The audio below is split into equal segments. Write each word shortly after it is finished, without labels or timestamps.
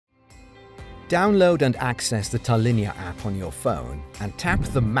Download and access the Tallinja app on your phone and tap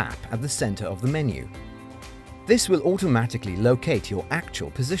the map at the center of the menu. This will automatically locate your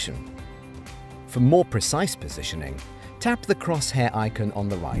actual position. For more precise positioning, tap the crosshair icon on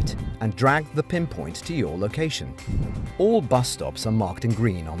the right and drag the pinpoint to your location. All bus stops are marked in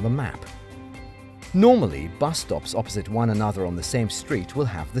green on the map. Normally, bus stops opposite one another on the same street will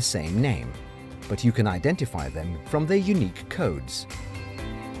have the same name, but you can identify them from their unique codes.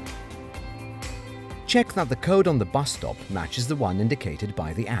 Check that the code on the bus stop matches the one indicated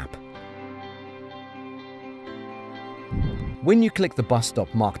by the app. When you click the bus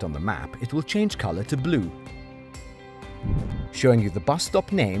stop marked on the map, it will change color to blue, showing you the bus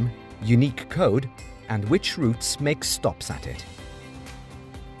stop name, unique code, and which routes make stops at it.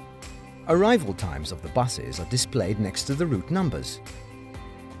 Arrival times of the buses are displayed next to the route numbers.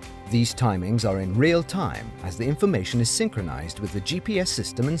 These timings are in real time as the information is synchronized with the GPS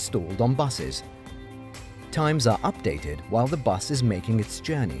system installed on buses. Times are updated while the bus is making its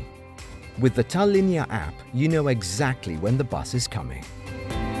journey. With the Tallinja app, you know exactly when the bus is coming.